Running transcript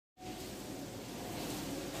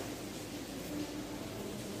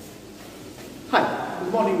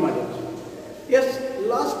Good morning, my dear. Yes,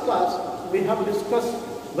 last class we have discussed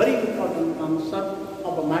very important concept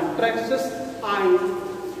of matrices and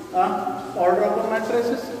order of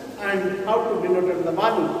matrices and how to denote the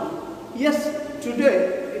value. Yes,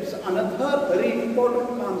 today it's another very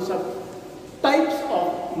important concept, types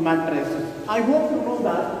of matrices. I hope you know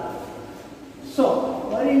that. So,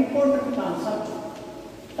 very important concept,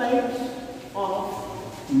 types of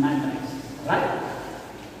matrices, right?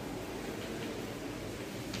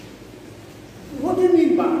 What do you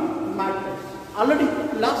mean by matrix? Already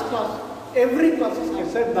last class, every classes I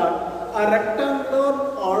said that a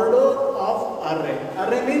rectangular order of array.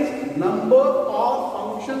 Array means number of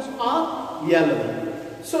functions are element.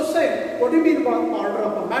 So say, what do you mean by order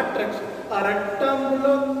of a matrix? A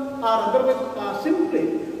rectangular or otherwise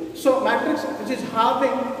simply. So matrix which is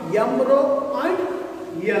having m row and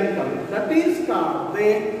n column. That is called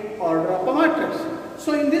the order of a matrix.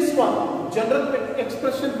 So in this one, general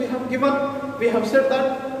expression we have given, we have said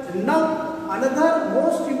that now another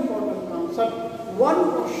most important concept,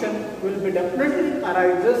 one question will be definitely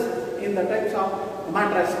arises in the types of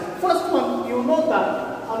matrix. First one, you know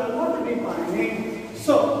that I will go to define it.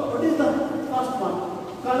 So what is the first one?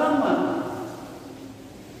 Column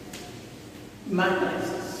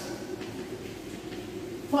matrices.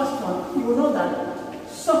 First one, you know that.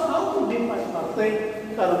 So how to define the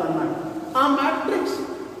column matrix? A matrix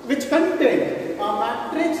which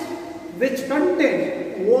contains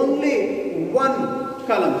only one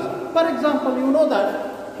column. For example, you know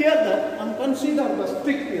that here and consider the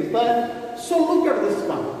stick is there. So look at this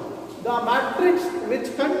one. The matrix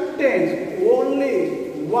which contains only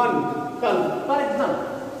one column. For example,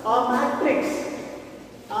 a matrix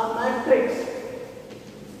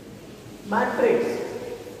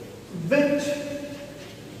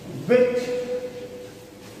which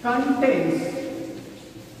contains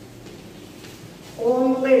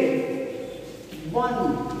only one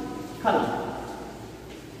column,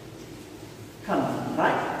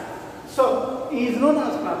 right? So is known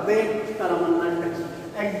as the column matrix.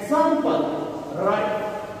 Example, right?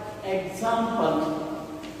 Example,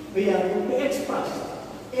 we are going to express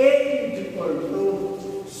A is equal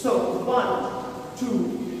to, so 1,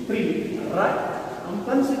 2, 3, right?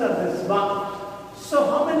 Consider this one. So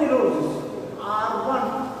how many rows? R1.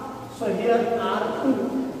 So here R2.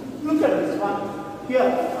 Look at this one.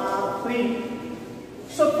 Here R3.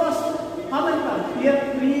 So first, how many columns?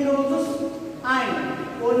 Here 3 rows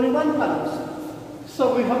and only one column.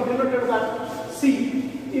 So we have denoted that C.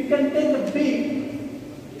 You can take the B.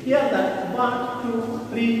 Here that 1, 2,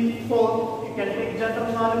 3, 4. You can take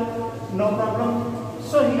general knowledge. No problem.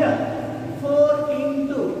 So here 4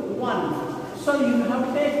 into 1. So you have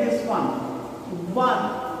to take this one.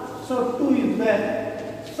 1. So 2 is there.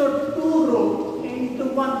 So 2 rows into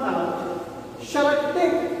 1 column. Shall I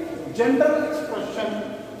take general expression?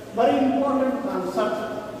 Very important concept.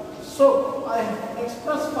 So I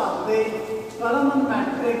express for the column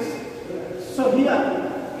matrix. So here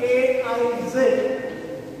Aij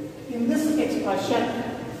in this expression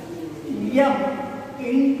m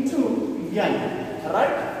into n,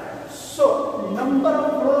 right? So number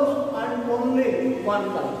of rows and only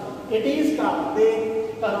one column. It is called the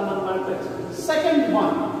column matrix. Second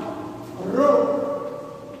one, row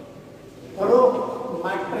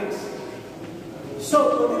matrix. So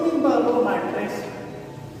what do you mean by row matrix?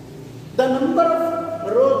 The number of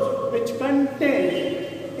rows which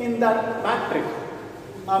contains in that matrix.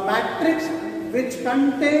 A matrix which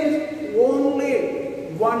contains only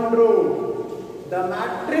one row. The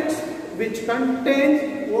matrix which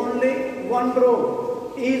contains only one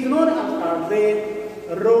row is known as the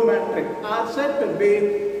row matrix, are said to be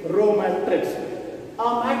row matrix.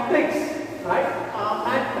 A matrix, right? A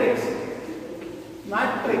matrix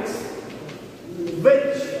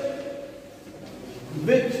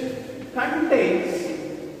which contains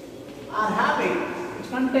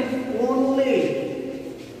only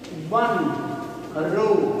one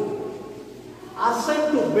row are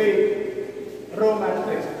said to be row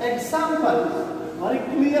matrix. Example, very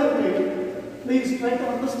clearly, please try to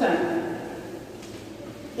understand.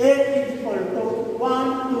 A is equal to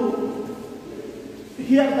 1, 2.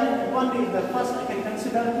 Here that 1 is the first, I can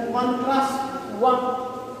consider 1 plus 1.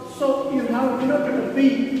 So you have denoted B.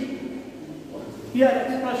 Here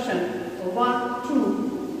expression 1,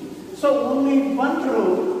 2. So only one row,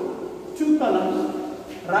 2 columns,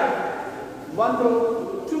 right? 1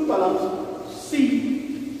 row, 2 columns. C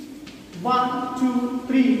 1, 2,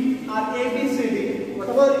 3 are A, B, C, D.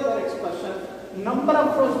 Whatever your expression, number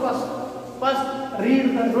of rows first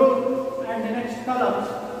read the row and the next columns,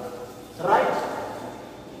 right?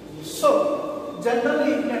 So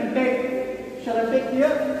generally you can take Shall I take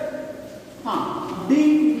here? D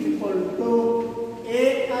is equal to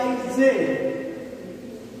Aij.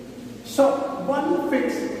 So 1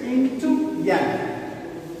 fits into n.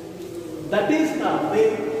 That is the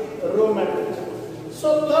row matrix. So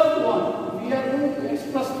third one, we are going to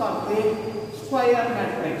express for the square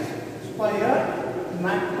matrix. Square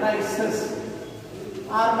matrices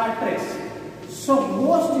or matrix. So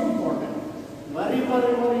most important, very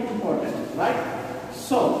important, right?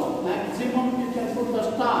 So maximum you can put the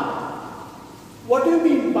star. What do you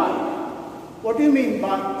mean by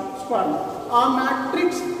square? A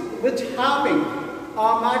matrix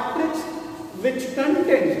which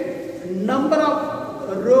contains number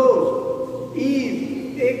of rows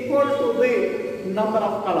is equal to the number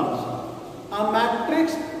of columns. A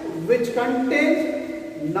matrix which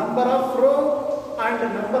contains number of rows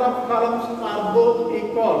and number of columns are both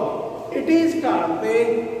equal. It is called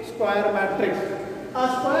the square matrix. A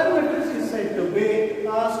square matrix is said to be a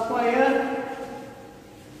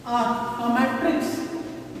matrix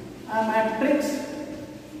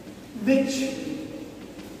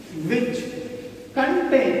which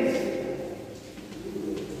contains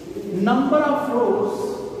number of rows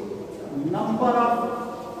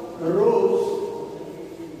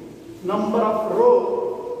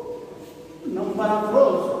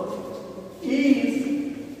is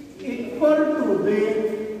equal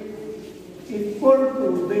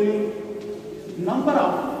to the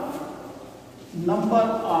number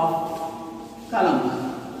of columns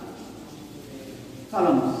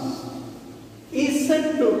is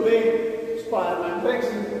said to be square matrix.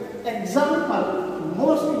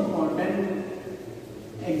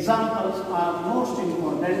 Examples are most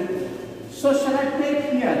important. So shall I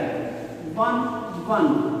take here 1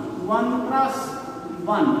 cross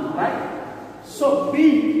 1, right? So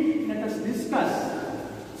B, let us discuss.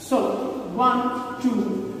 So 1,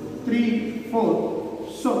 2, 3, 4.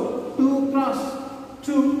 So 2 cross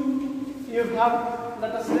 2, you have,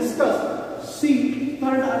 let us discuss. C,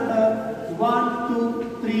 third order, 1,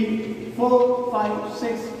 2, 3, 4, 5,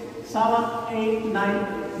 6, 7, 8, 9.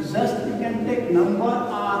 Just you can take number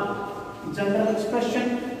or general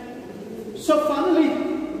expression. So finally,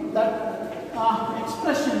 that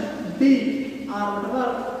expression D or whatever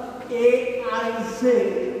Aij.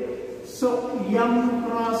 So m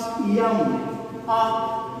cross m or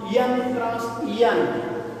n cross n.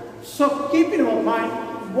 So keep in your mind,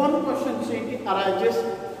 one question arises: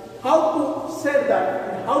 how to say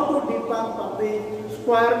that, how to define the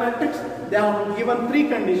square matrix? They have given 3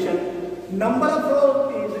 conditions. Number of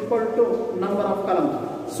rows is equal to number of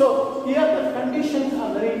columns. So here the conditions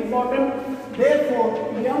are very important.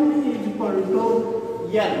 Therefore, m is equal to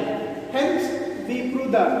n. Hence, we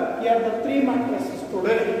prove that here the 3 matrices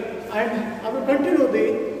today. And I will continue the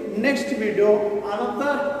next video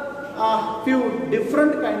another few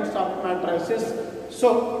different kinds of matrices.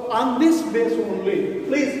 So on this base only,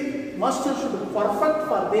 please must and should be perfect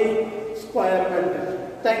for the square matrix.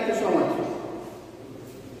 Thank you so much.